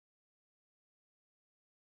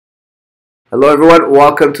Hello everyone,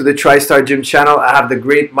 welcome to the TriStar Gym channel. I have the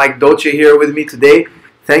great Mike Dolce here with me today.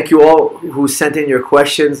 Thank you all who sent in your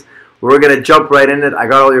questions. We're going to jump right in it. I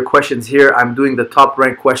got all your questions here. I'm doing the top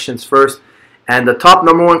ranked questions first. And the top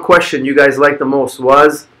 #1 question you guys liked the most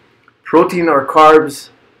was protein or carbs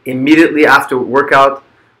immediately after workout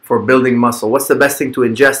for building muscle. What's the best thing to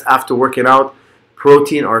ingest after working out?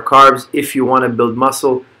 Protein or carbs if you want to build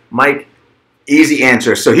muscle? Mike? Easy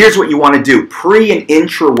answer. So here's what you want to do. Pre and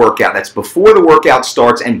intra-workout, that's before the workout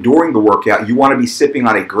starts and during the workout, you want to be sipping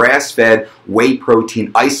on a grass-fed whey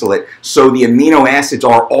protein isolate so the amino acids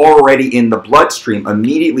are already in the bloodstream.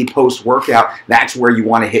 Immediately post-workout, that's where you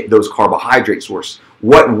want to hit those carbohydrate sources.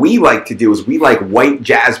 What we like to do is we like white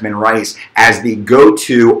jasmine rice as the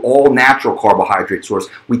go-to all-natural carbohydrate source.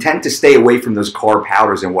 We tend to stay away from those carb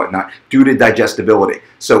powders and whatnot due to digestibility.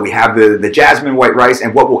 So we have the jasmine white rice,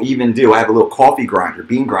 and what we'll even do, I have a little coffee grinder,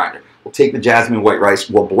 bean grinder. We'll take the jasmine white rice,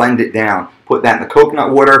 we'll blend it down, put that in the coconut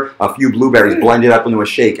water, a few blueberries, blend it up into a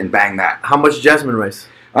shake, and bang that. How much jasmine rice?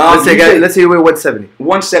 Let's say we're 170.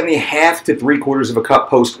 170, half to 3/4 of a cup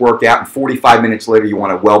post-workout, and 45 minutes later you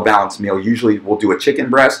want a well-balanced meal. Usually we'll do a chicken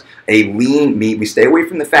breast, a lean meat. We stay away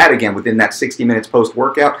from the fat again within that 60 minutes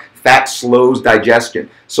post-workout. Fat slows digestion.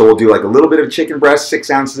 So we'll do like a little bit of chicken breast, 6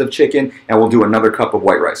 ounces of chicken, and we'll do another cup of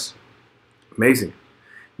white rice. Amazing.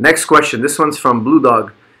 Next question. This one's from Blue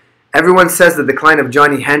Dog. Everyone says the decline of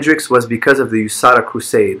Johnny Hendricks was because of the USADA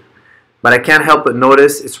crusade, but I can't help but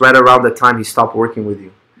notice it's right around the time he stopped working with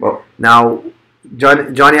you. Well, now,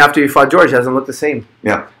 Johnny, after you fought George, hasn't looked the same.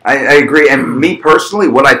 Yeah, I agree. And me personally,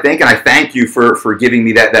 what I think, and I thank you for giving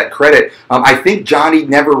me that credit, I think Johnny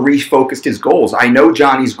never refocused his goals. I know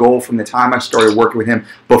Johnny's goal from the time I started working with him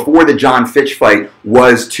before the John Fitch fight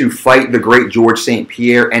was to fight the great George St.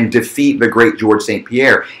 Pierre and defeat the great George St.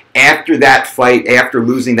 Pierre. After that fight, after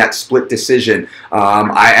losing that split decision,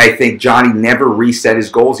 I think Johnny never reset his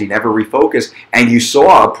goals. He never refocused. And you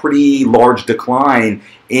saw a pretty large decline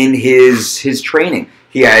in his training.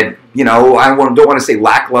 He had, I don't want to say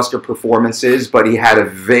lackluster performances, but he had a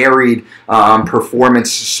varied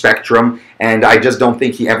performance spectrum, and I just don't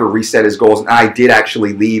think he ever reset his goals. And I did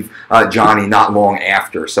actually leave Johnny not long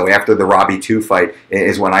after. So after the Robbie 2 fight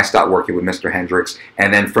is when I stopped working with Mr. Hendricks,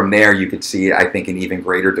 and then from there you could see, I think, an even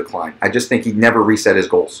greater decline. I just think he never reset his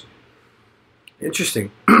goals.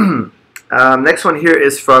 Interesting. Next one here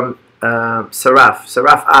is from Saraf.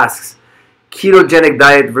 Saraf asks, ketogenic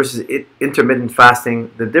diet versus intermittent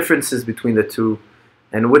fasting, the differences between the two,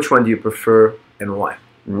 and which one do you prefer and why?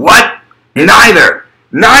 What? Neither.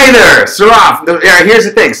 Neither. Saraf, here's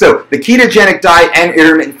the thing. So the ketogenic diet and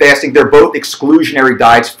intermittent fasting, they're both exclusionary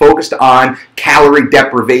diets focused on calorie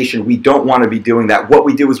deprivation. We don't want to be doing that. What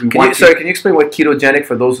we do is can you explain what ketogenic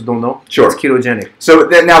for those who don't know? Sure. What's ketogenic? So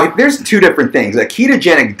now there's two different things. A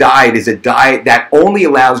ketogenic diet is a diet that only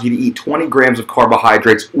allows you to eat 20 grams of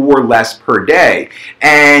carbohydrates or less per day.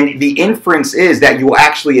 And the inference is that you will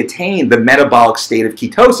actually attain the metabolic state of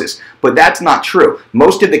ketosis. But that's not true.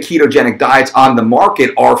 Most of the ketogenic diets on the market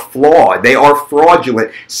are flawed. They are fraudulent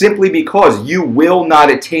simply because you will not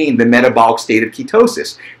attain the metabolic state of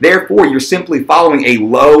ketosis. Therefore, you're simply following a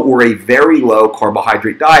low or a very low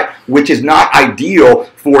carbohydrate diet, which is not ideal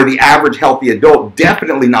for the average healthy adult,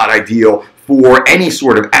 definitely not ideal for any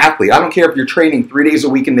sort of athlete. I don't care if you're training 3 days a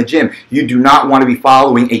week in the gym. You do not want to be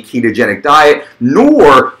following a ketogenic diet,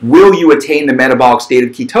 nor will you attain the metabolic state of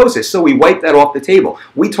ketosis. So we wipe that off the table.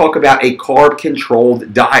 We talk about a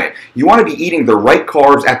carb-controlled diet. You want to be eating the right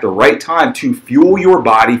carbs at the right time to fuel your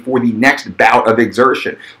body for the next bout of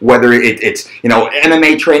exertion. Whether it's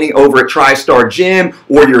MMA training over at TriStar Gym,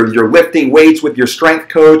 or you're lifting weights with your strength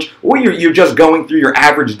coach, or you're just going through your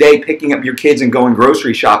average day, picking up your kids and going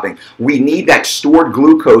grocery shopping. We need that stored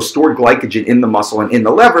glucose, stored glycogen in the muscle and in the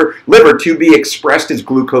liver to be expressed as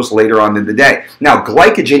glucose later on in the day. Now,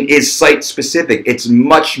 glycogen is site-specific. It's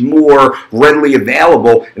much more readily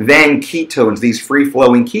available than ketones, these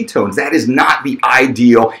free-flowing ketones. That is not the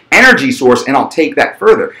ideal energy source, and I'll take that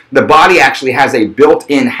further. The body actually has a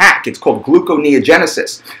built-in hack. It's called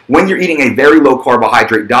gluconeogenesis. When you're eating a very low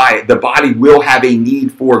carbohydrate diet, the body will have a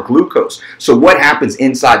need for glucose. So what happens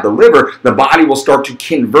inside the liver? The body will start to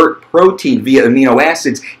convert protein via amino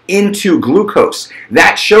acids into glucose.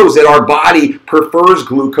 That shows that our body prefers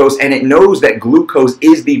glucose, and it knows that glucose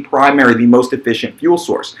is the primary, the most efficient fuel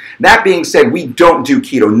source. That being said, we don't do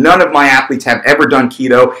keto. None of my athletes have ever done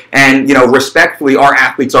keto, and respectfully, our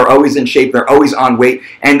athletes are always in shape, they're always on weight,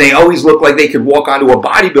 and they always look like they could walk onto a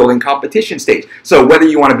bodybuilding competition stage. So whether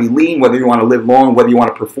you want to be lean, whether you want to live long, whether you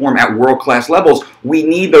want to perform at world-class levels, we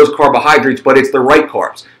need those carbohydrates, but it's the right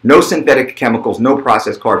carbs. No synthetic chemicals, no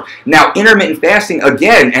processed carbs. Now, intermittent fasting,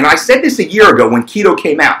 again, and I said this a year ago when keto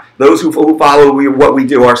came out, those who follow what we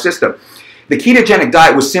do, our system. The ketogenic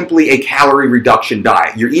diet was simply a calorie reduction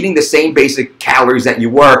diet. You're eating the same basic calories that you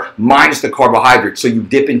were, minus the carbohydrates, so you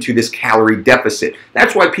dip into this calorie deficit.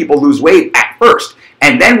 That's why people lose weight at first.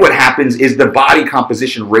 And then what happens is the body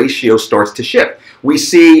composition ratio starts to shift. We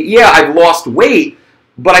see, yeah, I've lost weight,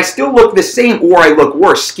 but I still look the same or I look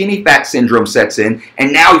worse. Skinny fat syndrome sets in,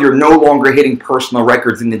 and now you're no longer hitting personal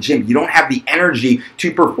records in the gym. You don't have the energy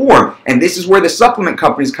to perform. And this is where the supplement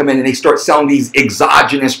companies come in and they start selling these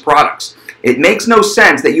exogenous products. It makes no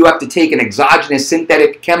sense that you have to take an exogenous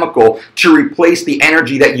synthetic chemical to replace the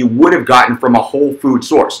energy that you would have gotten from a whole food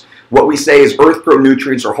source. What we say is earth-grown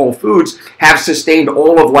nutrients or whole foods have sustained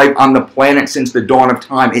all of life on the planet since the dawn of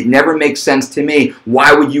time. It never makes sense to me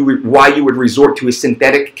why you would resort to a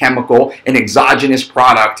synthetic chemical, an exogenous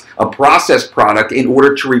product, a processed product in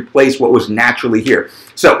order to replace what was naturally here.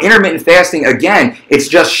 So intermittent fasting, again, it's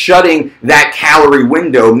just shutting that calorie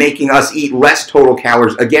window, making us eat less total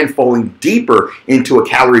calories, again, falling deeper into a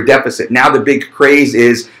calorie deficit. Now the big craze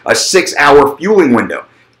is a 6-hour fueling window.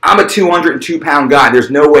 I'm a 202-pound guy. There's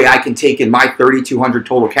no way I can take in my 3,200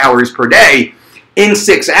 total calories per day in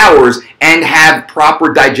 6 hours and have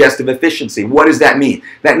proper digestive efficiency. What does that mean?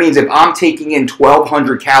 That means if I'm taking in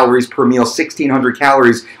 1,200 calories per meal, 1,600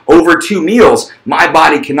 calories over 2 meals, my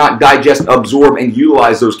body cannot digest, absorb, and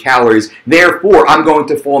utilize those calories. Therefore, I'm going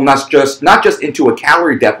to fall not just into a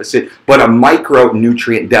calorie deficit, but a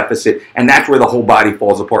micronutrient deficit, and that's where the whole body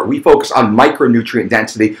falls apart. We focus on micronutrient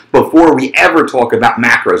density before we ever talk about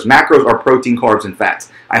macros. Macros are protein, carbs, and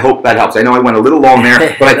fats. I hope that helps. I know I went a little long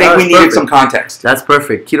there, but I think we needed some context. That's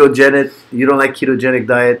perfect. Ketogenic. You don't like ketogenic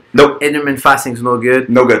diet? Nope. Intermittent fasting is no good?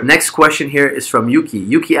 No good. Next question here is from Yuki.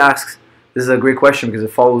 Yuki asks, this is a great question because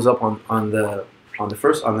it follows up on the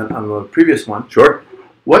previous one. Sure.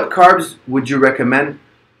 What carbs would you recommend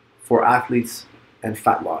for athletes and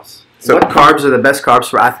fat loss? So, what carbs are the best carbs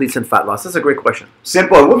for athletes and fat loss? That's a great question.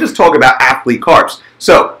 Simple. We'll just talk about athlete carbs.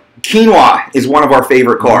 So quinoa is one of our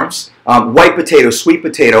favorite carbs. White potato, sweet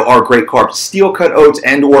potato are great carbs. Steel cut oats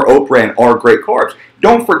and or oat bran are great carbs.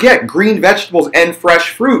 Don't forget, green vegetables and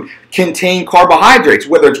fresh fruit contain carbohydrates,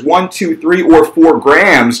 whether it's 1, 2, 3, or 4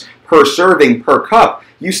 grams per serving per cup.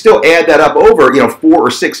 You still add that up over 4 or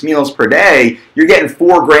 6 meals per day. You're getting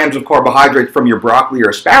 4 grams of carbohydrates from your broccoli or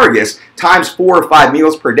asparagus times 4 or 5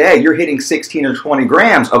 meals per day. You're hitting 16 or 20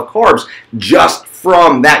 grams of carbs just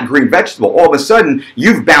from that green vegetable. All of a sudden,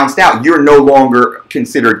 you've bounced out. You're no longer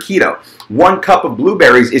considered keto. 1 cup of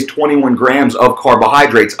blueberries is 21 grams of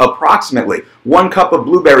carbohydrates, approximately. 1 cup of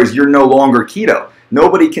blueberries, you're no longer keto.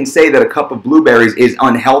 Nobody can say that a cup of blueberries is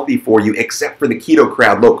unhealthy for you except for the keto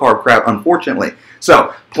crowd, low-carb crowd, unfortunately.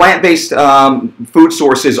 So plant-based food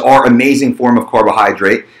sources are an amazing form of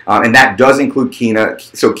carbohydrate, and that does include quinoa.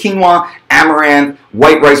 So quinoa, amaranth,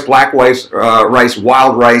 white rice, black rice,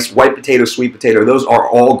 wild rice, white potato, sweet potato, those are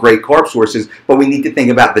all great carb sources, but we need to think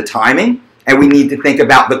about the timing, and we need to think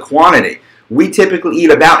about the quantity. We typically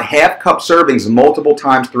eat about half-cup servings multiple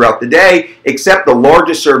times throughout the day, except the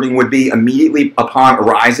largest serving would be immediately upon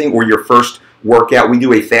arising or your first workout. We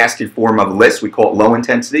do a fasted form of LISS. We call it low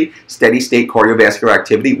intensity, steady state cardiovascular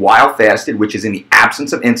activity, while fasted, which is in the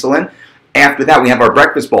absence of insulin. After that, we have our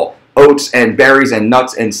breakfast bowl. Oats and berries and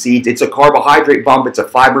nuts and seeds. It's a carbohydrate bump, it's a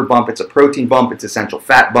fiber bump, it's a protein bump, it's essential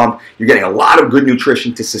fat bump. You're getting a lot of good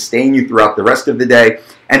nutrition to sustain you throughout the rest of the day.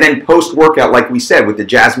 And then post-workout, like we said, with the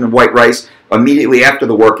jasmine white rice, immediately after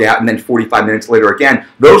the workout, and then 45 minutes later again.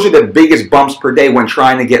 Those are the biggest bumps per day when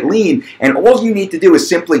trying to get lean. And all you need to do is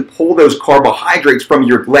simply pull those carbohydrates from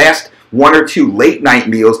your last 1 or 2 late night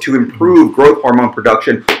meals to improve growth hormone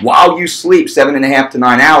production while you sleep 7.5 to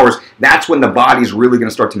 9 hours. That's when the body's really going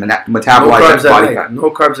to start to metabolize that body fat.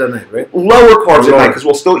 No carbs at night, right? Lower carbs at night because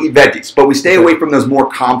we'll still eat veggies, but we stay away from those more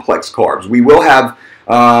complex carbs. We will have,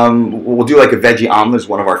 we'll do like a veggie omelet is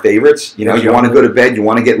one of our favorites. You want to go to bed, you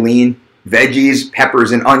want to get lean. Veggies,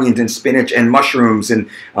 peppers and onions and spinach and mushrooms and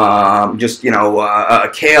kale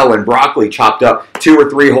and broccoli chopped up, 2 or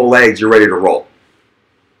 3 whole eggs, you're ready to roll.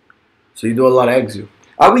 So you do a lot of eggs,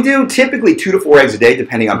 we do typically 2 to 4 eggs a day,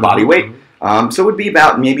 depending on body weight. So it would be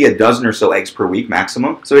about maybe a dozen or so eggs per week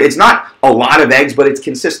maximum. So it's not a lot of eggs, but it's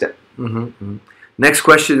consistent. Next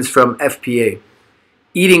question is from FPA.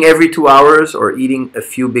 Eating every 2 hours or eating a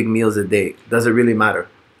few big meals a day, does it really matter?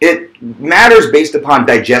 It matters based upon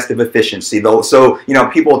digestive efficiency, though. So,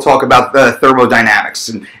 people talk about the thermodynamics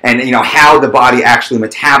and how the body actually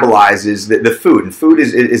metabolizes the food. And food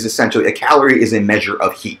is essentially, a calorie is a measure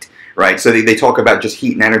of heat, right? So they talk about just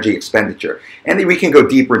heat and energy expenditure. And then we can go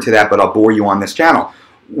deeper into that, but I'll bore you on this channel.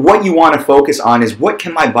 what you want to focus on is what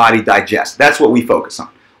can my body digest? That's what we focus on.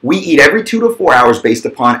 We eat every 2 to 4 hours based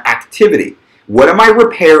upon activity. What am I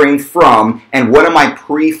repairing from, and what am I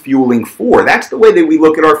pre-fueling for? That's the way that we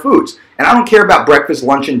look at our foods. And I don't care about breakfast,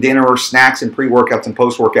 lunch, and dinner, or snacks and pre-workouts and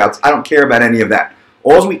post-workouts. I don't care about any of that.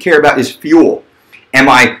 All we care about is fuel. Am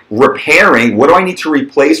I repairing? What do I need to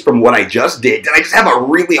replace from what I just did? Did I just have a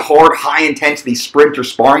really hard, high-intensity sprint or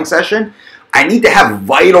sparring session? I need to have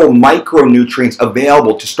vital micronutrients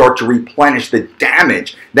available to start to replenish the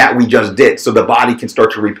damage that we just did so the body can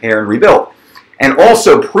start to repair and rebuild. And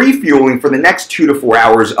also pre-fueling for the next 2 to 4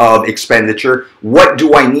 hours of expenditure. What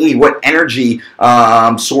do I need? What energy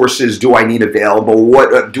sources do I need available?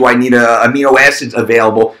 What do I need amino acids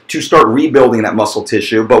available to start rebuilding that muscle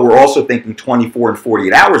tissue? But we're also thinking 24 and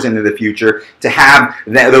 48 hours into the future to have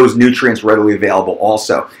those nutrients readily available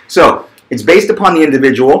also. So it's based upon the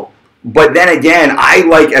individual. But then again, I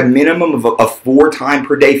like a minimum of a 4 time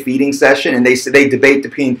per day feeding session. And they debate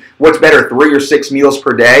between what's better, 3 or 6 meals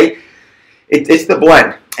per day. It's the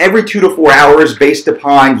blend. Every 2 to 4 hours based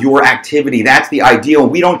upon your activity. That's the ideal.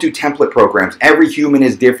 We don't do template programs. Every human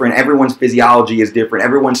is different. Everyone's physiology is different.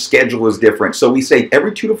 Everyone's schedule is different. So we say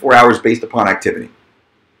every 2 to 4 hours based upon activity.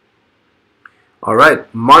 All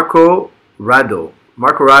right. Marco Rado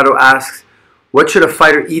asks, what should a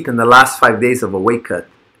fighter eat in the last 5 days of a weight cut?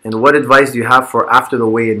 And what advice do you have for after the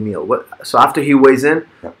weigh-in meal? So after he weighs in,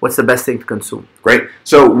 what's the best thing to consume? Great.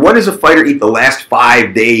 So what does a fighter eat the last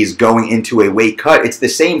 5 days going into a weight cut? It's the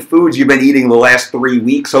same foods you've been eating the last 3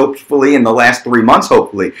 weeks, hopefully, and the last 3 months,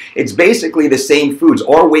 hopefully. It's basically the same foods.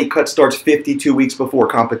 Our weight cut starts 52 weeks before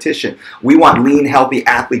competition. We want lean, healthy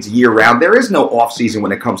athletes year-round. There is no off-season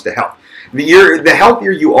when it comes to health. The healthier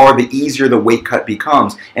you are, the easier the weight cut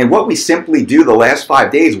becomes. And what we simply do the last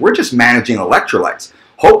 5 days, we're just managing electrolytes.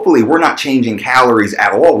 Hopefully, we're not changing calories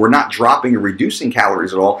at all. We're not dropping or reducing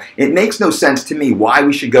calories at all. It makes no sense to me why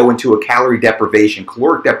we should go into a calorie deprivation,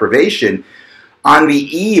 caloric deprivation, on the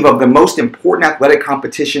eve of the most important athletic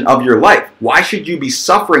competition of your life. Why should you be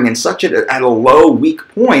suffering in such at a low, weak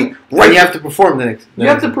point? Right, you have to perform the next day. You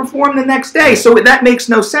have to perform the next day. So that makes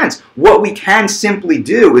no sense. What we can simply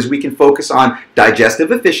do is we can focus on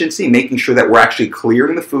digestive efficiency, making sure that we're actually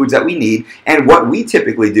clearing the foods that we need. And what we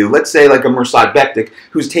typically do, let's say like a Mursad Bektik,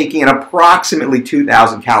 who's taking in approximately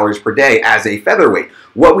 2,000 calories per day as a featherweight.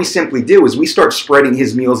 What we simply do is we start spreading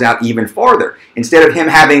his meals out even farther. Instead of him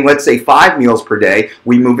having, let's say, 5 meals per day,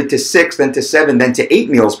 we move it to 6, then to 7, then to 8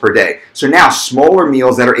 meals per day. So now smaller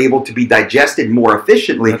meals that are able to be digested more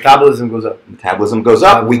efficiently. Metabolism goes up. Metabolism goes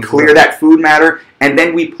up. We clear that food matter, and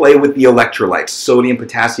then we play with the electrolytes, sodium,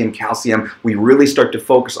 potassium, calcium. We really start to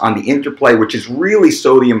focus on the interplay, which is really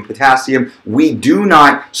sodium, potassium. We do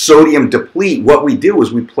not sodium deplete. What we do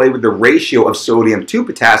is we play with the ratio of sodium to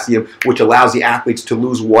potassium, which allows the athletes to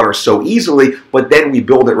lose water so easily, but then we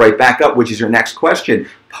build it right back up, which is your next question.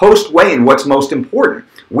 Post weigh-in, what's most important?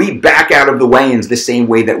 We back out of the weigh-ins the same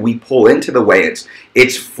way that we pull into the weigh-ins.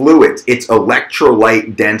 It's fluids. It's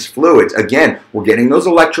electrolyte-dense fluids. Again, we're getting those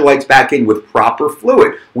electrolytes back in with proper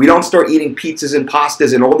fluid. We don't start eating pizzas and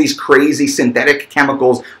pastas and all these crazy synthetic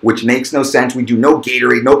chemicals, which makes no sense. We do no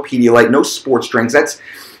Gatorade, no Pedialyte, no sports drinks. That's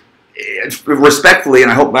respectfully, and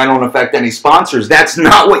I hope I don't affect any sponsors, that's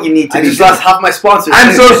not what you need to do. I just lost half my sponsors.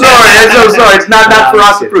 I'm so sorry. I'm so sorry. It's not for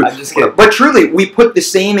us to prove. I'm just kidding. But truly, we put the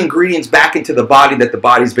same ingredients back into the body that the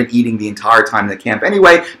body's been eating the entire time in the camp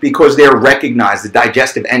anyway, because they're recognized. The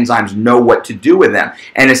digestive enzymes know what to do with them.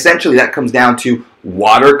 And essentially, that comes down to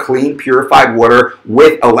water, clean, purified water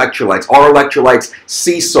with electrolytes. Our electrolytes,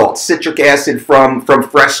 sea salt, citric acid from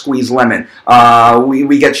fresh squeezed lemon.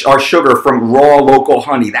 We get our sugar from raw local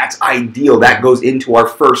honey. That's ideal. That goes into our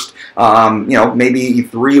first, maybe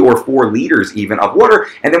 3 or 4 liters even of water.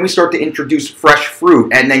 And then we start to introduce fresh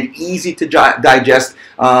fruit and then easy to digest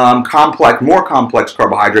more complex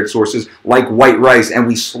carbohydrate sources like white rice. And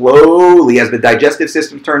we slowly, as the digestive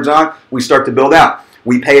system turns on, we start to build out.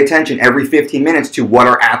 We pay attention every 15 minutes to what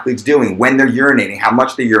our athletes doing, when they're urinating, how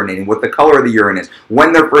much they're urinating, what the color of the urine is,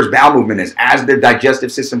 when their first bowel movement is. As their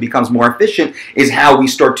digestive system becomes more efficient is how we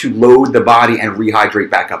start to load the body and rehydrate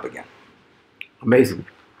back up again. Amazing.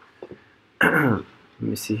 Let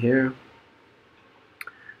me see here.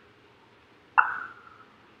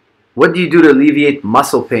 What do you do to alleviate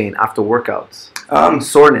muscle pain after workouts?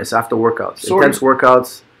 Soreness after workouts. Intense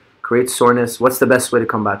workouts create soreness. What's the best way to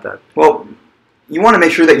combat that? Well, you want to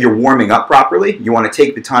make sure that you're warming up properly. You want to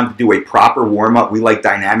take the time to do a proper warm-up. We like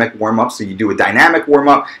dynamic warm-up, so you do a dynamic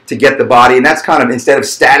warm-up to get the body, and that's kind of, instead of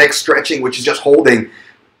static stretching, which is just holding,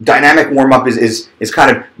 Dynamic warm-up is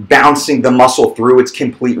kind of bouncing the muscle through its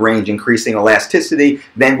complete range, increasing elasticity.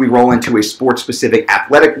 Then we roll into a sport-specific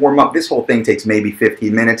athletic warm-up. This whole thing takes maybe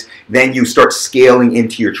 15 minutes. Then you start scaling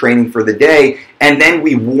into your training for the day. And then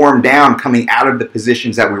we warm down coming out of the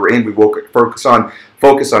positions that we were in. We focus on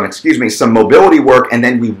some mobility work, and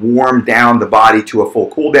then we warm down the body to a full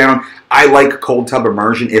cool down. I like cold tub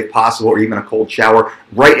immersion if possible, or even a cold shower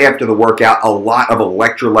right after the workout. A lot of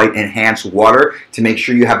electrolyte enhanced water to make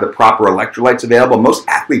sure you have the proper electrolytes available. Most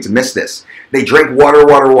athletes miss this. They drink water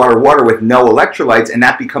with no electrolytes, and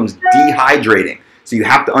that becomes dehydrating. So you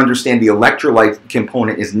have to understand the electrolyte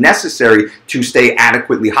component is necessary to stay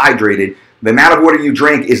adequately hydrated. The amount of water you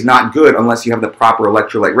drink is not good unless you have the proper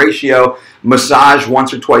electrolyte ratio. Massage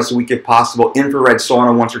once or twice a week if possible. Infrared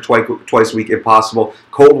sauna once or twice a week if possible.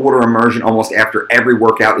 Cold water immersion almost after every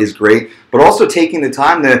workout is great. But also taking the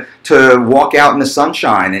time to walk out in the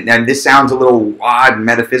sunshine. And this sounds a little odd,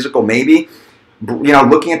 metaphysical maybe. You know,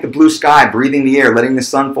 looking at the blue sky, breathing the air, letting the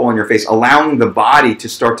sun fall on your face, allowing the body to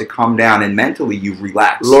start to come down, and mentally you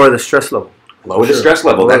relax. Lower the stress level. Lower the stress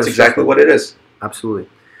level. That's exactly what it is. Absolutely.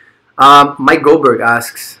 Mike Goldberg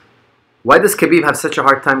asks, why does Khabib have such a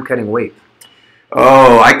hard time cutting weight?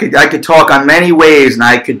 Oh, I could talk on many ways, and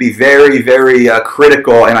I could be very, very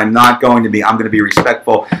critical, and I'm not going to be. I'm going to be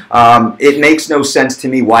respectful. It makes no sense to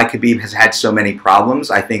me why Khabib has had so many problems.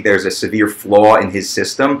 I think there's a severe flaw in his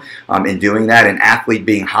system in doing that. An athlete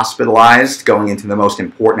being hospitalized going into the most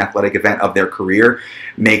important athletic event of their career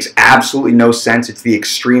makes absolutely no sense. It's the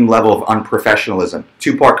extreme level of unprofessionalism.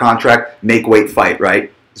 2-part contract, make weight, fight,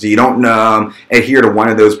 right? So you don't adhere to one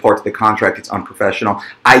of those parts of the contract, it's unprofessional.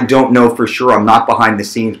 I don't know for sure. I'm not behind the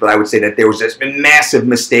scenes, but I would say that there was this massive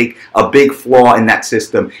mistake, a big flaw in that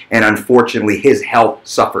system, and unfortunately his health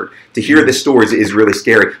suffered. To hear the stories is really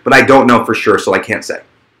scary, but I don't know for sure, so I can't say.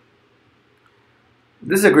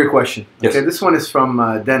 This is a great question. Yes. Okay, this one is from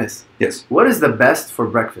Dennis. Yes. What is the best for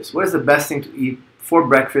breakfast? What is the best thing to eat for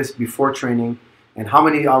breakfast before training? And how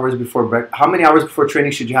many hours before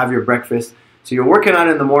training should you have your breakfast? So you're working out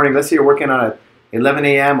in the morning. Let's say you're working out at 11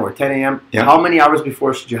 a.m. or 10 a.m. Yeah. How many hours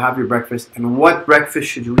before should you have your breakfast? And what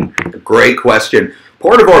breakfast should you eat? Great question.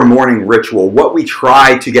 Part of our morning ritual, what we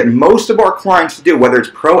try to get most of our clients to do, whether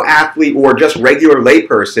it's pro athlete or just regular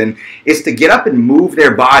layperson, is to get up and move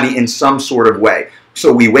their body in some sort of way.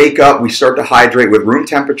 So we wake up, we start to hydrate with room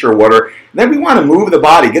temperature water. Then we want to move the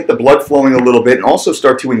body, get the blood flowing a little bit, and also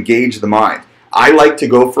start to engage the mind. I like to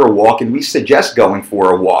go for a walk, and we suggest going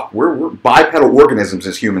for a walk. We're bipedal organisms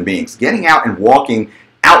as human beings. Getting out and walking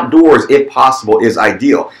outdoors, if possible, is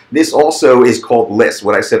ideal. This also is called LIST,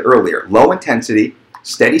 what I said earlier. Low intensity,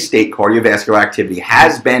 steady state cardiovascular activity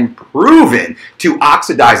has been proven to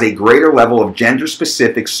oxidize a greater level of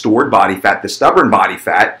gender-specific stored body fat, the stubborn body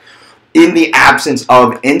fat, in the absence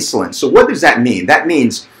of insulin. So what does that mean? That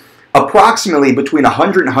means approximately between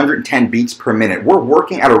 100 and 110 beats per minute. We're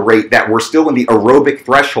working at a rate that we're still in the aerobic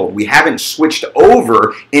threshold. We haven't switched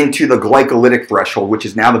over into the glycolytic threshold, which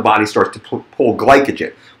is now the body starts to pull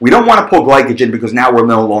glycogen. We don't want to pull glycogen because now we're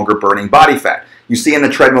no longer burning body fat. You see in the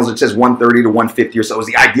treadmills it says 130 to 150 or so is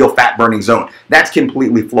the ideal fat burning zone. That's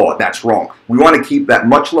completely flawed. That's wrong. We want to keep that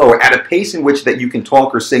much lower at a pace in which that you can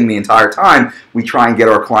talk or sing the entire time. We try and get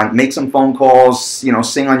our client, make some phone calls, sing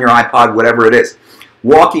on your iPod, whatever it is.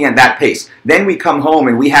 Walking at that pace. Then we come home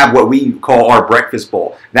and we have what we call our breakfast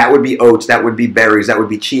bowl. That would be oats, that would be berries, that would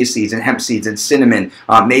be chia seeds and hemp seeds and cinnamon,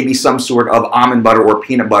 maybe some sort of almond butter or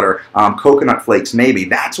peanut butter, coconut flakes maybe.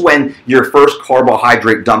 That's when your first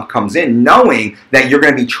carbohydrate dump comes in, knowing that you're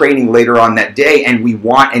going to be training later on that day, and we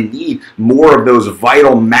want and need more of those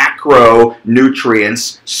vital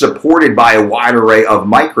macronutrients supported by a wide array of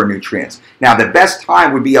micronutrients. Now, the best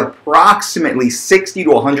time would be approximately 60 to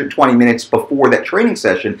 120 minutes before that training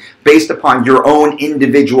session based upon your own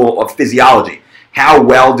individual physiology. How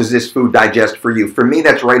well does this food digest for you? For me,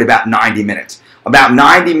 that's right about 90 minutes. About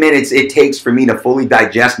 90 minutes it takes for me to fully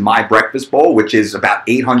digest my breakfast bowl, which is about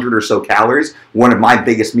 800 or so calories, one of my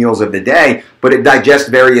biggest meals of the day, but it digests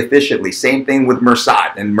very efficiently. Same thing with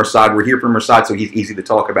Mirsad. And Mirsad, we're here for Mirsad, so he's easy to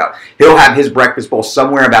talk about. He'll have his breakfast bowl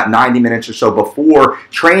somewhere about 90 minutes or so before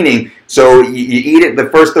training. So you eat it the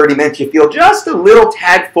first 30 minutes, you feel just a little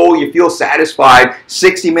tad full, you feel satisfied.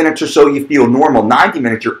 60 minutes or so, you feel normal. 90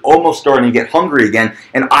 minutes, you're almost starting to get hungry again.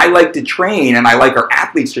 And I like to train, and I like our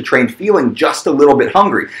athletes to train feeling just a little bit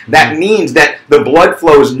hungry. That means that the blood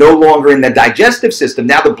flow is no longer in the digestive system.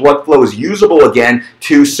 Now the blood flow is usable again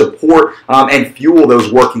to support and fuel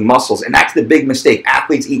those working muscles. And that's the big mistake.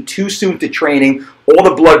 Athletes eat too soon to training, all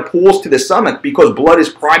the blood pools to the stomach because blood is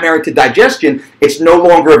primary to digestion. It's no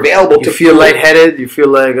longer available to You feel lightheaded. You feel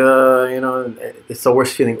like, it's the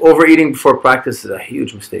worst feeling. Overeating before practice is a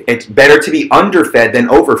huge mistake. It's better to be underfed than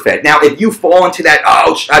overfed. Now, if you fall into that,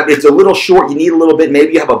 it's a little short, you need a little bit,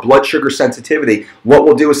 maybe you have a blood sugar sensitivity, what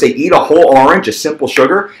we'll do is say eat a whole orange, a simple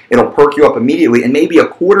sugar. It'll perk you up immediately, and maybe a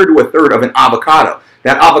quarter to a third of an avocado.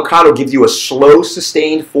 That avocado gives you a slow,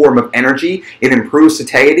 sustained form of energy. It improves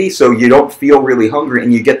satiety so you don't feel really hungry,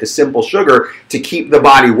 and you get the simple sugar to keep the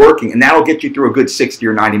body working, and that'll get you through a good 60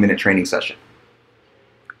 or 90-minute training session.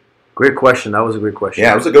 Great question. That was a great question.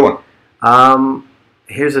 Yeah, it was a good one.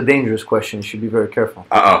 Here's a dangerous question. You should be very careful.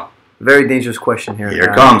 Uh-oh. Very dangerous question here. Here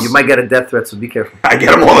it comes. You might get a death threat, so be careful. I get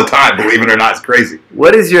them all the time, believe it or not. It's crazy.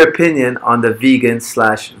 What is your opinion on the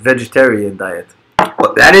vegan/vegetarian diet?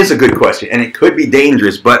 Well, that is a good question, and it could be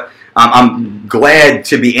dangerous, but I'm glad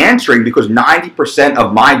to be answering because 90%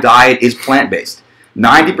 of my diet is plant-based.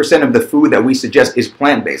 90% of the food that we suggest is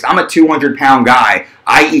plant-based. I'm a 200-pound guy.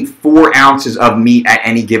 I eat 4 ounces of meat at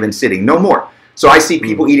any given sitting, no more. So I see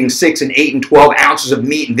people eating 6 and 8 and 12 ounces of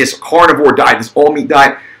meat in this carnivore diet, this all-meat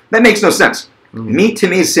diet. That makes no sense. Meat to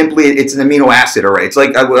me is simply, it's an amino acid, all right? It's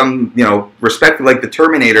like, I'm, respectfully like the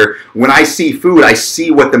Terminator. When I see food, I see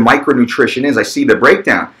what the micronutrition is. I see the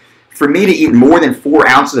breakdown. For me to eat more than 4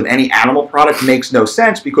 ounces of any animal product makes no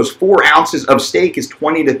sense because 4 ounces of steak is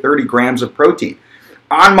 20 to 30 grams of protein.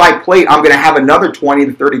 On my plate, I'm going to have another 20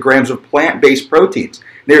 to 30 grams of plant-based proteins.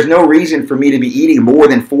 There's no reason for me to be eating more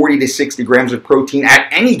than 40 to 60 grams of protein at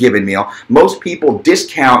any given meal. Most people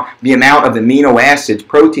discount the amount of amino acids,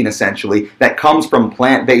 protein essentially, that comes from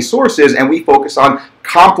plant-based sources, and we focus on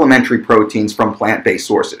complementary proteins from plant-based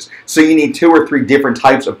sources. So you need 2 or 3 different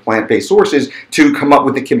types of plant-based sources to come up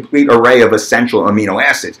with a complete array of essential amino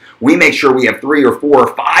acids. We make sure we have 3 or 4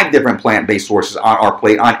 or 5 different plant-based sources on our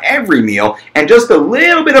plate on every meal, and just a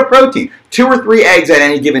little bit of protein. 2 or 3 eggs at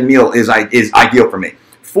any given meal is ideal for me.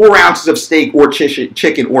 4 ounces of steak or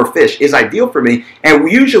chicken or fish is ideal for me, and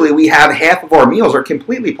usually we have half of our meals are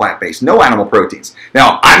completely plant-based, no animal proteins.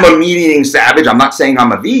 Now, I'm a meat-eating savage. I'm not saying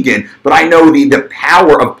I'm a vegan, but I know the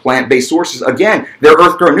power of plant-based sources. Again, they're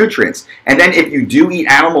earth-grown nutrients. And then if you do eat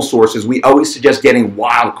animal sources, we always suggest getting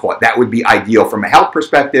wild-caught. That would be ideal from a health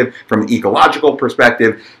perspective, from an ecological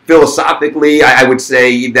perspective. Philosophically, I would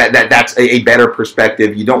say that's a better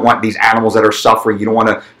perspective. You don't want these animals that are suffering. You don't want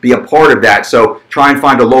to be a part of that. So try and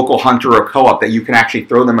find a local hunter or co-op that you can actually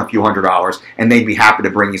throw them a few $100s, and they'd be happy to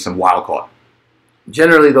bring you some wild caught.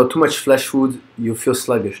 Generally, though, too much flesh food, you feel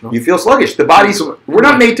sluggish, no? You feel sluggish. The body's, we're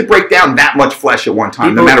not made to break down that much flesh at one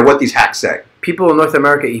time, no matter what these hacks say. People in North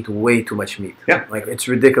America eat way too much meat. Yeah. Like, it's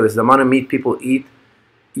ridiculous. The amount of meat people eat,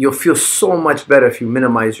 you'll feel so much better if you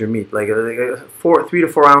minimize your meat. Like 3 to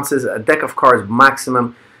 4 ounces, a deck of carbs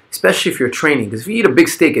maximum, especially if you're training. Because if you eat a big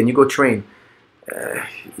steak and you go train,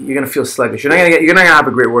 you're gonna feel sluggish. You're not gonna have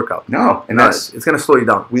a great workout. No, and it's gonna slow you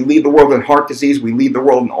down. We lead the world in heart disease. We lead the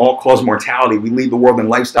world in all-cause mortality. We lead the world in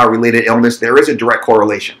lifestyle-related illness. There is a direct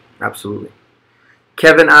correlation. Absolutely.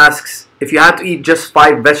 Kevin asks, if you had to eat just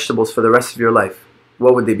 5 vegetables for the rest of your life,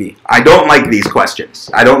 what would they be? I don't like these questions.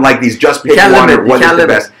 I don't like these just pick one or what is the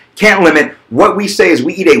best. Can't limit. What we say is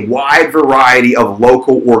we eat a wide variety of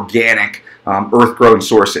local, organic, earth-grown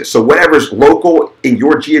sources. So whatever's local in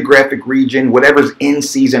your geographic region, whatever's in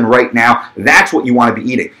season right now, that's what you want to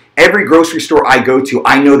be eating. Every grocery store I go to,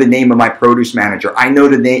 I know the name of my produce manager. I know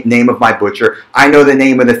the name of my butcher. I know the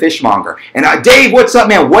name of the fishmonger. And Dave, what's up,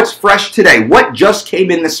 man? What's fresh today? What just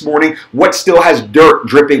came in this morning? What still has dirt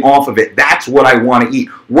dripping off of it? That's what I want to eat.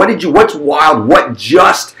 What's wild? What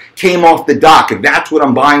just came off the dock? And that's what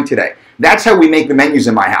I'm buying today. That's how we make the menus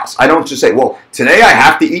in my house. I don't just say, well, today I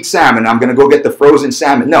have to eat salmon. I'm going to go get the frozen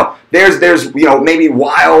salmon. No, there's maybe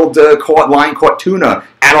wild line-caught tuna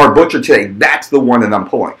at our butcher today. That's the one that I'm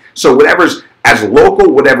pulling. So whatever's as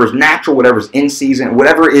local, whatever's natural, whatever's in season,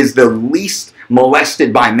 whatever is the least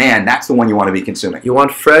molested by man, that's the one you want to be consuming. You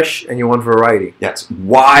want fresh and you want variety. That's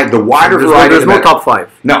why the wider variety. There's no top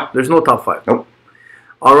 5. No. There's no top 5. Nope.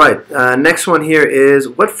 All right, next one here is,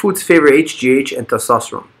 what foods favor HGH and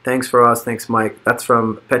testosterone? Thanks for us, thanks Mike. That's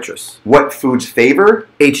from Petrus. What foods favor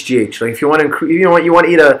HGH? Like if you want to, you want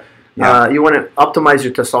to eat a, you want to optimize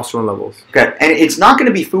your testosterone levels. Okay, and it's not going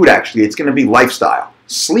to be food actually. It's going to be lifestyle.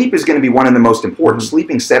 Sleep is going to be one of the most important.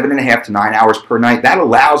 Sleeping 7.5 to 9 hours per night, that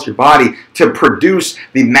allows your body to produce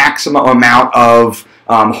the maximum amount of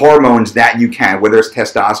hormones that you can, whether it's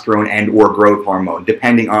testosterone and or growth hormone,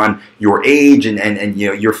 depending on your age and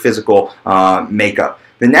your physical makeup.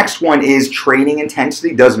 The next one is training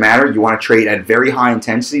intensity. Does matter. You want to train at very high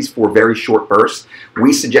intensities for very short bursts.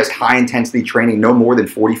 We suggest high intensity training no more than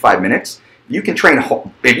 45 minutes. You can train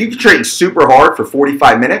if you can train super hard for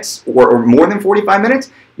 45 minutes or more than 45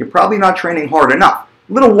 minutes, you're probably not training hard enough.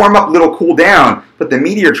 Little warm up, little cool down, but the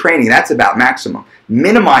meat of your training, that's about maximum.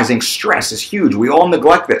 Minimizing stress is huge. We all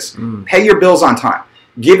neglect this. Pay your bills on time.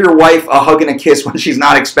 Give your wife a hug and a kiss when she's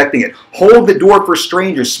not expecting it. Hold the door for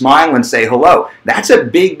strangers. Smile and say hello. That's a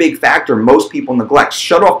big, big factor most people neglect.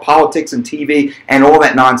 Shut off politics and TV and all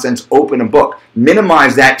that nonsense. Open a book.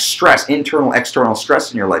 Minimize that stress, internal, external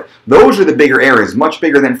stress in your life. Those are the bigger areas, much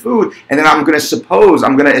bigger than food. And then I'm going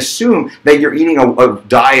to assume that you're eating a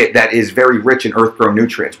diet that is very rich in earth-grown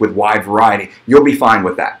nutrients with wide variety. You'll be fine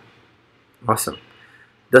with that. Awesome.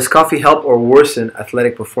 Does coffee help or worsen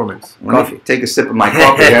athletic performance? Coffee. Take a sip of my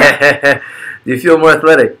coffee. Yeah. Do you feel more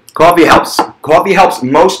athletic? Coffee helps. Coffee helps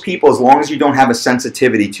most people as long as you don't have a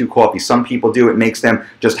sensitivity to coffee. Some people do. It makes them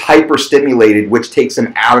just hyper-stimulated, which takes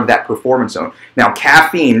them out of that performance zone. Now,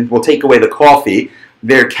 caffeine will take away the coffee.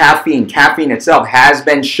 Caffeine itself has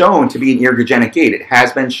been shown to be an ergogenic aid. It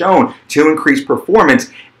has been shown to increase performance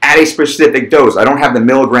at a specific dose. I don't have the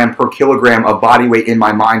milligram per kilogram of body weight in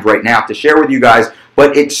my mind right now to share with you guys,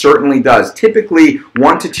 but it certainly does. Typically,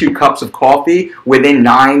 1 to 2 cups of coffee within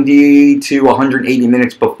 90 to 180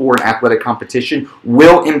 minutes before an athletic competition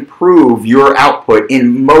will improve your output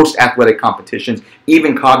in most athletic competitions,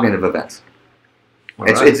 even cognitive events.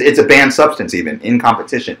 It's a banned substance even in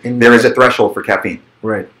competition. There is a threshold for caffeine.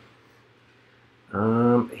 Right.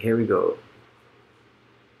 Here we go.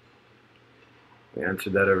 We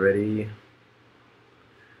answered that already.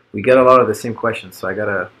 We get a lot of the same questions, so I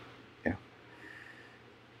gotta...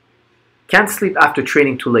 Can't sleep after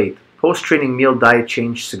training too late. Post-training meal diet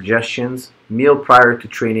change suggestions. Meal prior to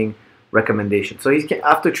training recommendations. So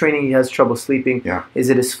after training, he has trouble sleeping. Yeah. Is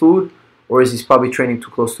it his food, or is he probably training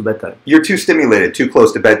too close to bedtime? You're too stimulated, too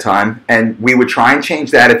close to bedtime, and we would try and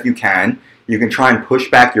change that if you can. You can try and push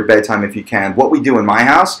back your bedtime if you can. What we do in my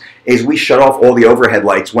house is we shut off all the overhead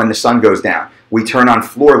lights when the sun goes down. We turn on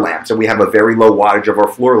floor lamps, and we have a very low wattage of our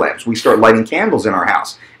floor lamps. We start lighting candles in our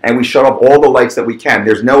house, and we shut off all the lights that we can.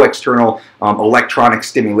 There's no external electronic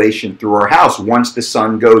stimulation through our house once the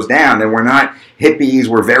sun goes down. And we're not hippies.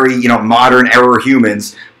 We're very, modern era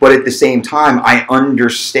humans. But at the same time, I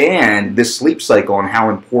understand the sleep cycle and how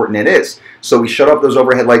important it is. So we shut off those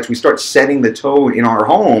overhead lights. We start setting the tone in our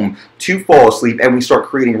home to fall asleep, and we start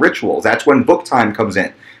creating rituals. That's when book time comes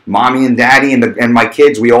in. Mommy and Daddy and my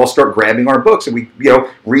kids, we all start grabbing our books, and we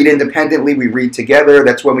read independently. We read together.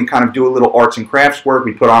 That's when we kind of do a little arts and crafts work.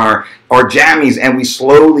 We put on our jammies, and we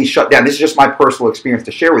slowly shut down. This is just my personal experience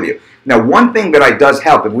to share with you. Now, one thing that does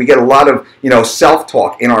help, if we get a lot of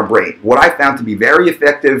self-talk in our brain, what I found to be very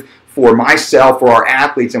effective for myself, for our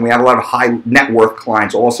athletes, and we have a lot of high net worth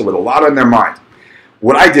clients also with a lot on their mind.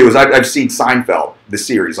 What I do is I've seen Seinfeld, the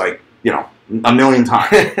series, a million times.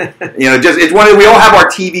 It's one of, we all have our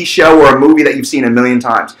TV show or a movie that you've seen a million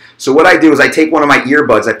times. So what I do is I take one of my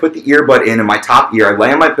earbuds, I put the earbud in my top ear, I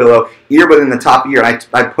lay on my pillow, earbud in the top ear, and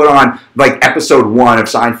I put on episode 1 of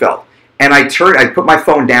Seinfeld. And I put my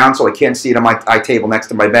phone down so I can't see it on my table next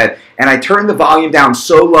to my bed, and I turn the volume down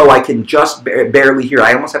so low I can just barely hear it.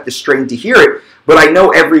 I almost have to strain to hear it, but I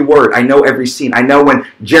know every word. I know every scene. I know when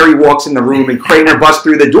Jerry walks in the room and Kramer busts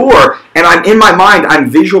through the door, and in my mind, I'm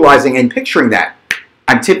visualizing and picturing that.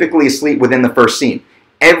 I'm typically asleep within the first scene.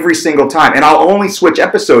 Every single time. And I'll only switch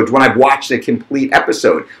episodes when I've watched a complete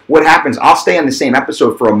episode. What happens, I'll stay on the same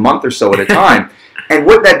episode for a month or so at a time. And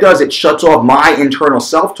what that does, it shuts off my internal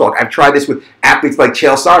self-talk. I've tried this with athletes like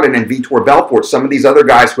Chael Sonnen and Vitor Belfort, some of these other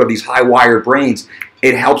guys who have these high-wired brains.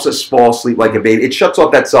 It helps us fall asleep like a baby. It shuts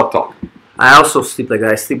off that self-talk. I also sleep like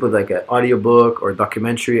that. I sleep with an audiobook or a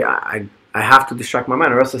documentary. I have to distract my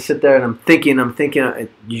mind, or else I sit there and I'm thinking,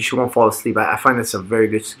 you won't fall asleep. I find that's a very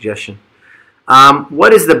good suggestion.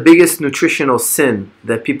 What is the biggest nutritional sin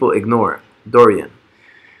that people ignore? Dorian.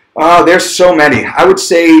 There's so many. I would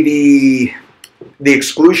say the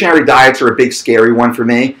exclusionary diets are a big scary one for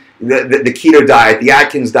me. The keto diet, the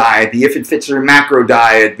Atkins diet, the if it fits your macro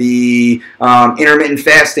diet, the intermittent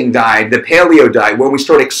fasting diet, the paleo diet, when we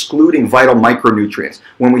start excluding vital micronutrients,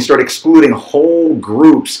 when we start excluding whole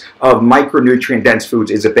groups of micronutrient-dense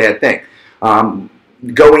foods is a bad thing.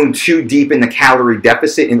 Going too deep in the calorie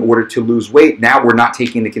deficit in order to lose weight, now we're not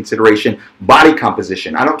taking into consideration body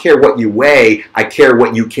composition. I don't care what you weigh, I care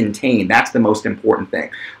what you contain. That's the most important thing.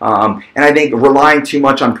 And I think relying too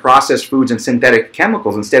much on processed foods and synthetic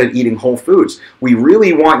chemicals instead of eating whole foods. We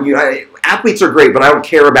really want athletes are great, but I don't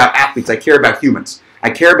care about athletes, I care about humans. I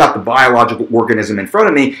care about the biological organism in front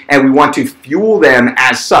of me, and we want to fuel them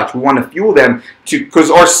as such. We want to fuel them because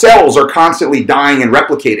our cells are constantly dying and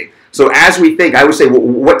replicating. So as we think, I would say, well,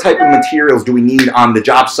 what type of materials do we need on the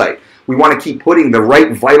job site? We want to keep putting the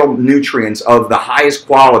right vital nutrients of the highest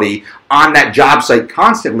quality on that job site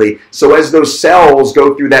constantly. So as those cells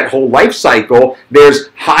go through that whole life cycle, there's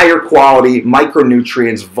higher quality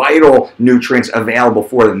micronutrients, vital nutrients available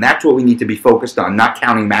for them. That's what we need to be focused on, not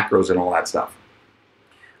counting macros and all that stuff.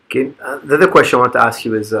 Okay. The other question I want to ask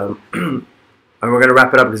you is, and we're going to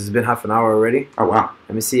wrap it up because it's been half an hour already. Oh, wow.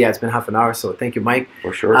 Let me see. Yeah, it's been half an hour, so thank you, Mike.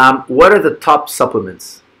 For sure. What are the top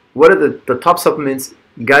supplements? What are the top supplements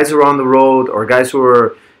guys who are on the road or guys who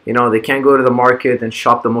are, they can't go to the market and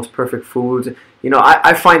shop the most perfect foods?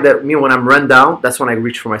 I find that when I'm run down, that's when I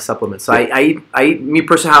reach for my supplements. So I eat, me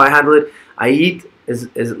personally, how I handle it, I eat, is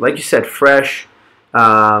like you said, fresh,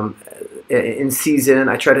 in season.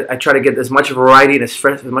 I try to get as much variety and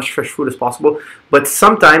as much fresh food as possible. But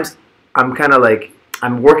sometimes I'm kind of like,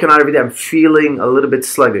 I'm working out every day. I'm feeling a little bit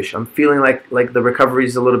sluggish. I'm feeling like the recovery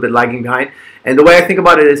is a little bit lagging behind. And the way I think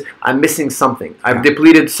about it is I'm missing something. I've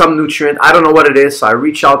depleted some nutrient. I don't know what it is. So I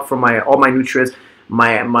reach out for all my nutrients.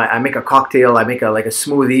 I make a cocktail. I make a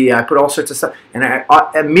smoothie. I put all sorts of stuff, and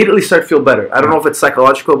I immediately start to feel better. I don't know if it's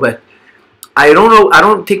psychological, but I don't know. I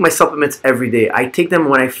don't take my supplements every day. I take them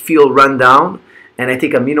when I feel run down. And I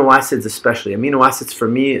take amino acids especially. Amino acids for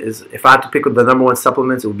me is, if I had to pick the number one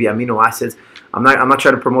supplements, it would be amino acids. I'm not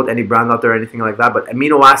trying to promote any brand out there or anything like that, but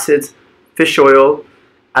amino acids, fish oil,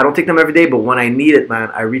 I don't take them every day, but when I need it,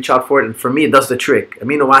 man, I reach out for it. And for me, it does the trick.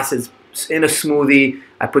 Amino acids in a smoothie,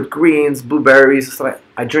 I put greens, blueberries, stuff.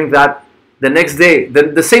 I drink that. The next day,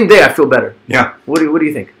 the same day, I feel better. Yeah. What do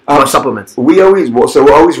you think about supplements? We always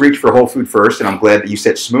reach for whole food first, and I'm glad that you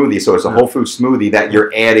said smoothie. So it's a whole food smoothie that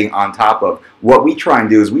you're adding on top of. What we try and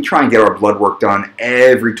do is we try and get our blood work done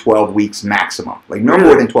every 12 weeks maximum. Like no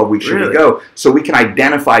more than 12 weeks should we go, so we can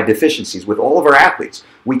identify deficiencies with all of our athletes.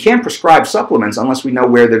 We can't prescribe supplements unless we know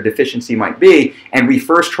where their deficiency might be, and we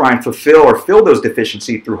first try and fill those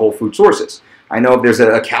deficiencies through whole food sources. I know if there's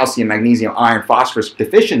a calcium, magnesium, iron, phosphorus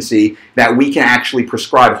deficiency, that we can actually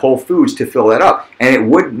prescribe whole foods to fill that up. And it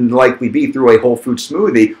would likely be through a whole food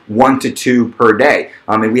smoothie, 1 to 2 per day.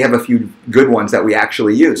 And we have a few good ones that we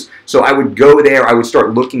actually use. So I would go there, I would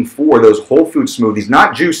start looking for those whole food smoothies,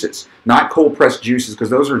 not juices, not cold pressed juices, because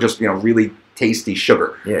those are just really tasty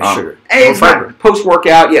sugar. Yeah, sugar. No fiber.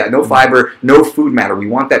 Post-workout, no fiber, no food matter. We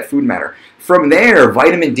want that food matter. From there,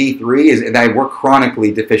 vitamin D3 is, and I work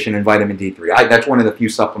chronically deficient in vitamin D3. That's one of the few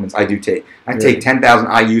supplements I do take. I take 10,000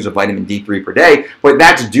 IUs of vitamin D3 per day, but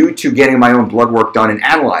that's due to getting my own blood work done and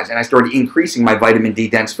analyzed. And I started increasing my vitamin D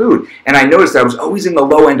dense food. And I noticed I was always in the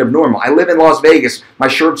low end of normal. I live in Las Vegas. My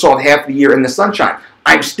shirt's off half the year in the sunshine.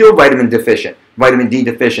 I'm still vitamin D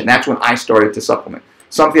deficient. That's when I started to supplement.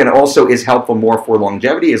 Something that also is helpful more for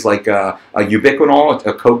longevity is like a ubiquinol,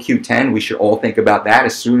 a CoQ10. We should all think about that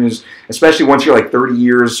as soon as, especially once you're like 30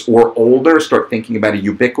 years or older, start thinking about a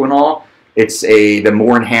ubiquinol. It's the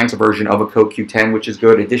more enhanced version of a CoQ10, which is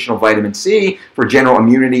good. Additional vitamin C for general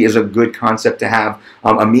immunity is a good concept to have.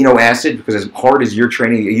 Amino acid, because as hard as you're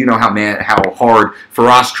training, you know how hard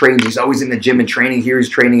Faraz trains. He's always in the gym and training. Here he's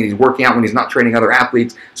training and he's working out when he's not training other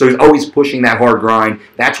athletes. So he's always pushing that hard grind.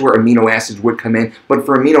 That's where amino acids would come in. But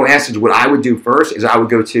for amino acids, what I would do first is I would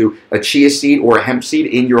go to a chia seed or a hemp seed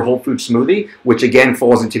in your whole food smoothie, which again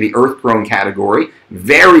falls into the earth-grown category.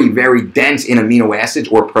 Very, very dense in amino acids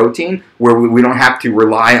or protein, where we don't have to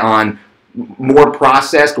rely on more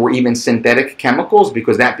processed or even synthetic chemicals,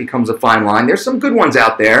 because that becomes a fine line. There's some good ones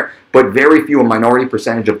out there, but very few, a minority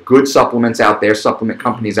percentage of good supplements out there, supplement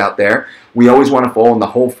companies out there. We always want to fall in the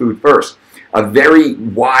whole food first. A very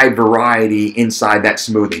wide variety inside that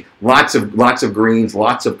smoothie. Lots of greens,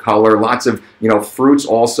 lots of color, lots of fruits.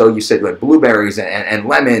 Also, you said like blueberries and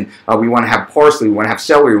lemon. We want to have parsley. We want to have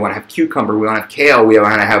celery. We want to have cucumber. We want to have kale. We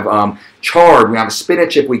want to have chard. We want to have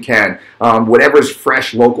spinach if we can. Whatever is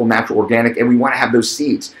fresh, local, natural, organic, and we want to have those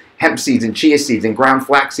seeds. Hemp seeds and chia seeds and ground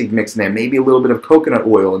flaxseed mixed in there. Maybe a little bit of coconut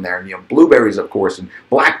oil in there. And, blueberries, of course, and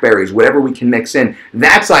blackberries. Whatever we can mix in.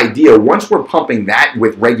 That's ideal. Once we're pumping that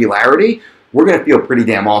with regularity, we're going to feel pretty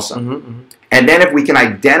damn awesome. And then if we can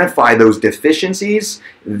identify those deficiencies,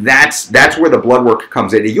 that's where the blood work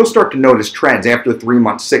comes in. You'll start to notice trends after 3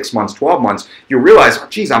 months, 6 months, 12 months. You'll realize, oh,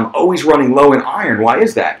 geez, I'm always running low in iron. Why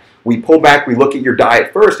is that? We pull back, we look at your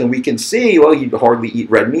diet first, and we can see, well, you hardly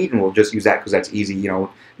eat red meat, and we'll just use that because that's easy,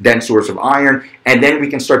 dense source of iron. And then we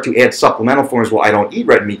can start to add supplemental forms. Well, I don't eat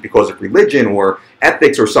red meat because of religion or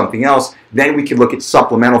ethics or something else. Then we can look at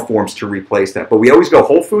supplemental forms to replace that. But we always go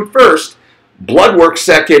whole food first, blood work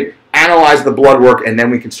second, analyze the blood work, and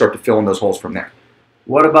then we can start to fill in those holes from there.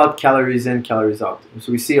 What about calories in, calories out?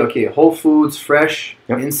 So we see, okay, whole foods, fresh,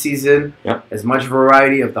 in season, as much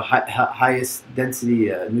variety of the highest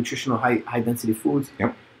density, nutritional high density foods.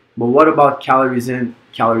 But what about calories in,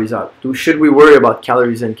 calories out? Should we worry about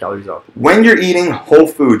calories in, calories out? When you're eating whole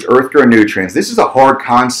foods, earth-grown nutrients, this is a hard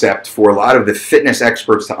concept for a lot of the fitness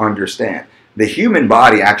experts to understand. The human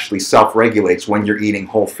body actually self-regulates when you're eating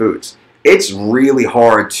whole foods. It's really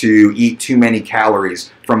hard to eat too many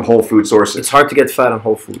calories from whole food sources. It's hard to get fat on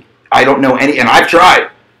whole food. I don't know any, and I've tried.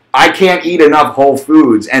 I can't eat enough whole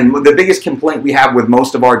foods. And the biggest complaint we have with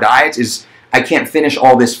most of our diets is I can't finish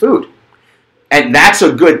all this food. And that's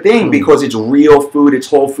a good thing because it's real food, it's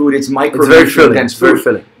whole food, it's micronutrient dense food. Very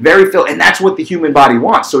filling. Very filling. And that's what the human body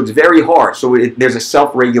wants. So it's very hard. So there's a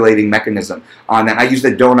self-regulating mechanism on that. I use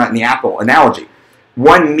the donut and the apple analogy.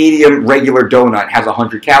 One medium regular donut has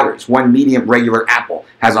 100 calories. One medium regular apple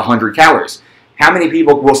has 100 calories. How many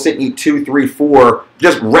people will sit and eat 2, 3, 4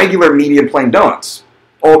 just regular medium plain donuts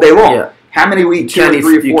all day long? Yeah. How many will eat 2, 3,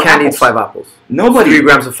 4 You can't apples? eat 5 apples. Nobody. 3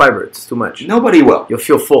 grams of fiber. It's too much. Nobody will. You'll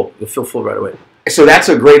feel full. You'll feel full right away. So that's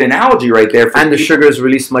a great analogy right there. And the sugar is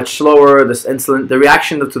released much slower. This insulin, the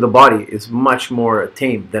reaction to the body is much more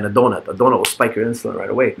tame than a donut. A donut will spike your insulin right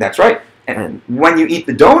away. That's right. And when you eat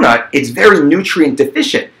the donut, it's very nutrient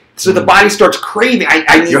deficient. So the body starts craving.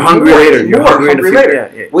 I need You're hungry more, later. You're hungry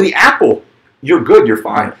later. Yeah. With the apple, you're good. You're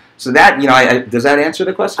fine. Yeah. So that, does that answer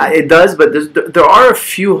the question? It does, but there are a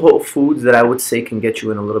few whole foods that I would say can get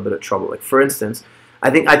you in a little bit of trouble. Like for instance,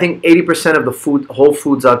 I think 80% of the whole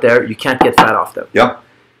foods out there, you can't get fat off them. Yep.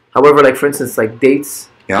 However, like for instance, like dates,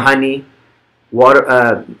 Yeah. honey,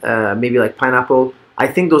 water, maybe like pineapple. I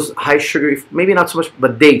think those high sugar, maybe not so much,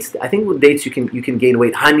 but dates. I think with dates you can gain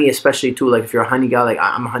weight. Honey, especially too. Like if you're a honey guy, like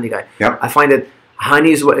I'm a honey guy. Yep. I find that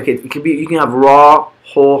honey is what it can be. You can have raw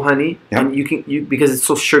whole honey, Yep. and you because it's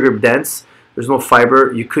so sugar dense. There's no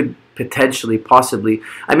fiber. You could potentially, possibly.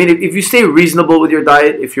 I mean, if you stay reasonable with your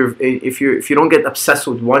diet, if you don't get obsessed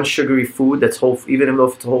with one sugary food that's whole, even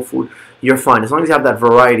if it's a whole food, you're fine as long as you have that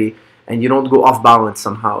variety and you don't go off balance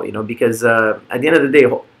somehow. Because at the end of the day,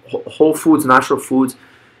 whole foods, natural foods,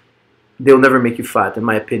 they'll never make you fat, in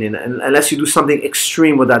my opinion, and unless you do something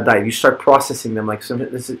extreme with that diet. You start processing them like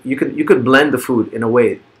you could blend the food in a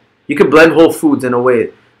way. You could blend whole foods in a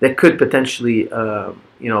way that could potentially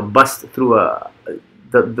bust through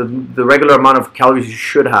the regular amount of calories you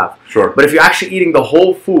should have. Sure. But if you're actually eating the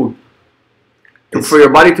whole food, for your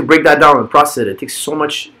body to break that down and process it, it takes so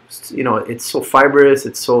much. It's so fibrous.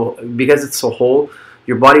 Because it's so whole,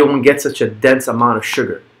 your body won't get such a dense amount of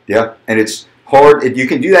sugar. Yeah, and it's hard. You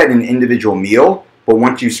can do that in an individual meal, but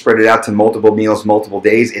once you spread it out to multiple meals, multiple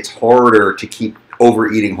days, it's harder to keep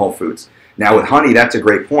overeating whole foods. Now with honey, that's a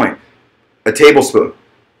great point. A tablespoon.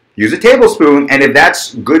 Use a tablespoon, and if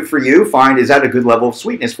that's good for you, fine. Is that a good level of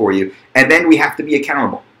sweetness for you? And then we have to be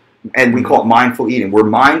accountable. And we call it mindful eating. We're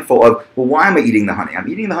mindful of, well, why am I eating the honey? I'm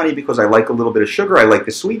eating the honey because I like a little bit of sugar, I like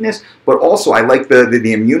the sweetness, but also I like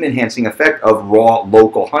the immune-enhancing effect of raw,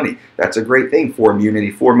 local honey. That's a great thing for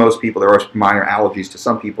immunity. For most people, there are minor allergies to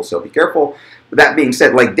some people, so be careful. But that being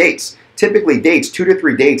said, like dates. Typically dates, 2 to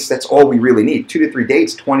 3 dates, that's all we really need. 2 to 3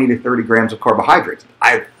 dates, 20 to 30 grams of carbohydrates.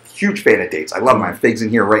 I'm a huge fan of dates. I love them. I have figs in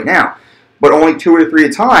here right now. But only 2 or 3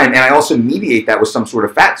 at a time, and I also mediate that with some sort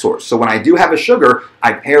of fat source. So when I do have a sugar,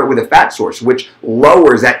 I pair it with a fat source, which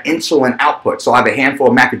lowers that insulin output. So I have a handful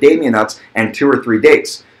of macadamia nuts and 2 or 3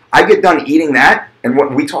 dates. I get done eating that,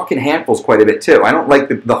 and we talk in handfuls quite a bit too. I don't like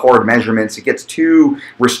the hard measurements. It gets too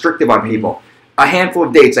restrictive on people. A handful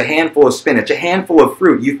of dates, a handful of spinach, a handful of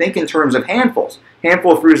fruit. You think in terms of handfuls.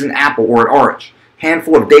 Handful of fruit is an apple or an orange.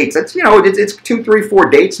 Handful of dates. That's, it's 2, 3, 4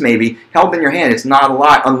 dates maybe held in your hand. It's not a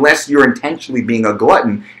lot unless you're intentionally being a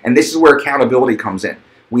glutton. And this is where accountability comes in.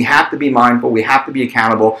 We have to be mindful. We have to be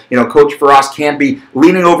accountable. Coach Firas can't be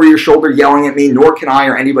leaning over your shoulder yelling at me, nor can I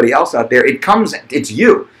or anybody else out there. It's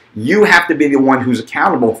you. You have to be the one who's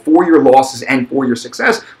accountable for your losses and for your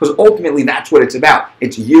success, because ultimately that's what it's about.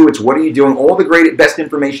 It's you. It's what are you doing. All the best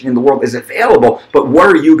information in the world is available, but what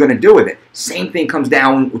are you going to do with it? Same thing comes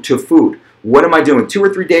down to food. What am I doing? 2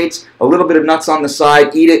 or 3 dates, a little bit of nuts on the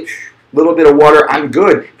side, eat it, a little bit of water, I'm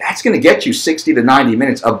good. That's going to get you 60 to 90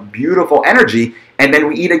 minutes of beautiful energy, and then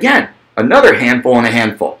we eat again. Another handful and a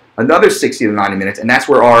handful. Another 60 to 90 minutes, and that's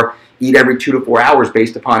where our eat every 2 to 4 hours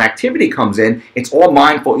based upon activity comes in. It's all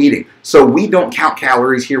mindful eating. So we don't count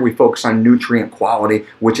calories here. We focus on nutrient quality,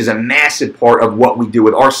 which is a massive part of what we do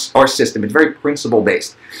with our system. It's very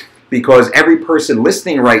principle-based, because every person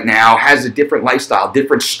listening right now has a different lifestyle,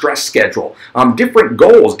 different stress schedule, different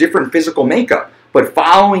goals, different physical makeup. But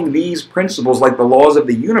following these principles, like the laws of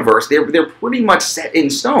the universe, they're pretty much set in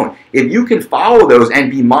stone. If you can follow those and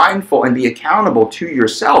be mindful and be accountable to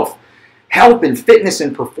yourself, health and fitness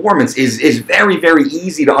and performance is very, very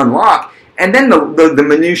easy to unlock. And then the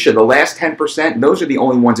minutia, the last 10%, those are the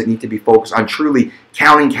only ones that need to be focused on truly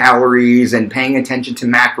counting calories and paying attention to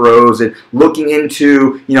macros and looking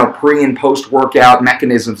into, you know, pre and post workout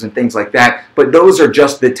mechanisms and things like that. But those are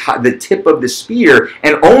just the tip of the spear,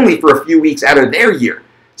 and only for a few weeks out of their year.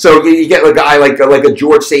 So you get a guy like a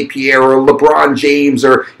George St. Pierre or LeBron James,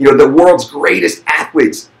 or, you know, the world's greatest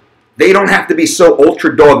athletes. They don't have to be so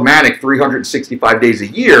ultra dogmatic 365 days a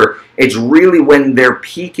year. It's really when they're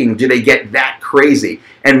peaking do they get that crazy.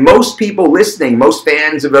 And most people listening, most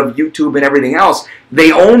fans of YouTube and everything else,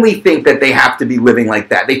 they only think that they have to be living like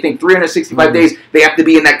that. They think 365 days they have to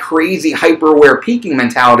be in that crazy hyper-aware peaking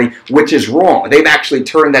mentality, which is wrong. They've actually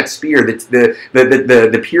turned that spear,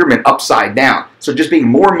 the pyramid, upside down. So just being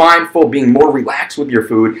more mindful, being more relaxed with your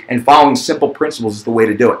food, and following simple principles is the way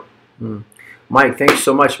to do it. Mike, thanks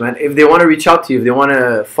so much, man. If they want to reach out to you, if they want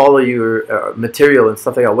to follow your material and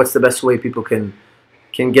stuff like that, what's the best way people can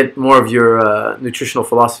get more of your nutritional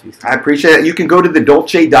philosophies? I appreciate it. You can go to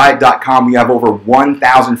thedolcediet.com. We have over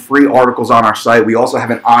 1,000 free articles on our site. We also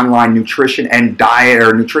have an online nutrition and diet,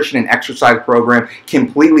 or nutrition and exercise program,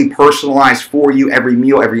 completely personalized for you. Every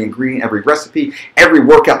meal, every ingredient, every recipe, every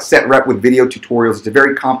workout set rep with video tutorials. It's a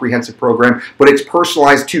very comprehensive program, but it's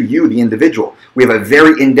personalized to you, the individual. We have a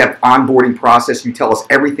very in-depth onboarding process. You tell us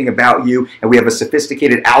everything about you, and we have a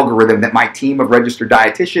sophisticated algorithm that my team of registered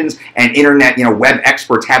dietitians and internet, web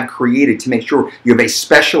experts have created to make sure you have a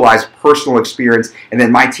specialized personal experience. And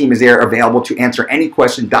then my team is there available to answer any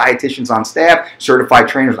question. Dietitians on staff, certified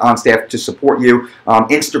trainers on staff to support you.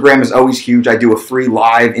 Instagram is always huge. I do a free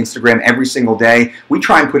live Instagram every single day. We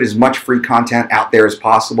try and put as much free content out there as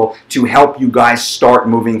possible to help you guys start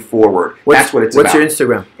moving forward. That's what it's about. What's your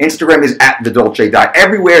Instagram? Instagram is at The Dolce Diet.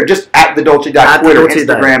 Everywhere, just at The Dolce Diet. Twitter,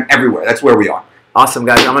 Instagram, everywhere. That's where we are. Awesome,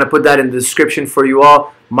 guys. I'm going to put that in the description for you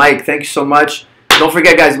all. Mike, thank you so much. Don't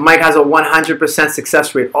forget, guys, Mike has a 100%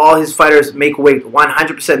 success rate. All his fighters make weight,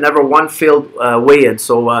 100%, never one failed weigh-in.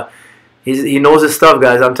 So he knows his stuff,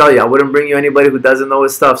 guys. I'm telling you, I wouldn't bring you anybody who doesn't know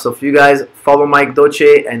his stuff. So if you guys follow Mike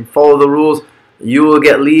Dolce and follow the rules, you will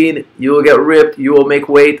get lean, you will get ripped, you will make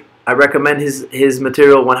weight. I recommend his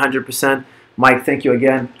material 100%. Mike, thank you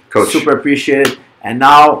again. Coach. Super appreciate it. And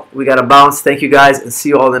now we got to bounce. Thank you, guys, and see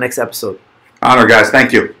you all in the next episode. Honor, guys.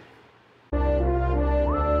 Thank you.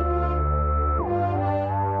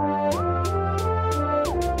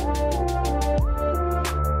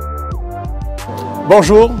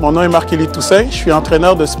 Bonjour, mon nom est Marc-Élie Toussaint, je suis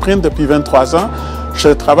entraîneur de sprint depuis 23 ans. Je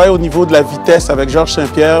travaille au niveau de la vitesse avec Georges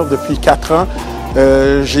Saint-Pierre depuis 4 ans.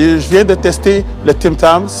 Je viens de tester le Tim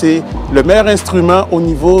Tam, c'est le meilleur instrument au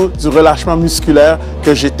niveau du relâchement musculaire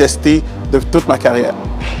que j'ai testé de toute ma carrière.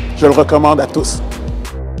 Je le recommande à tous.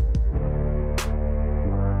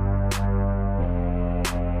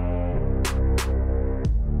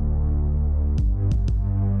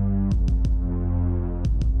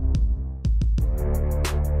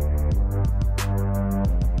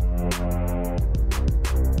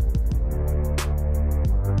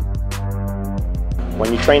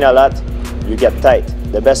 When you train a lot, you get tight.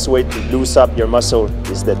 The best way to loose up your muscle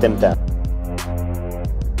is the Tim Tam.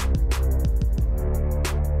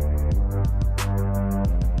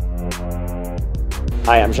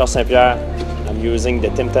 Hi, I'm Georges Saint-Pierre. I'm using the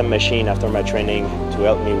Tim Tam machine after my training to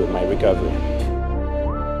help me with my recovery.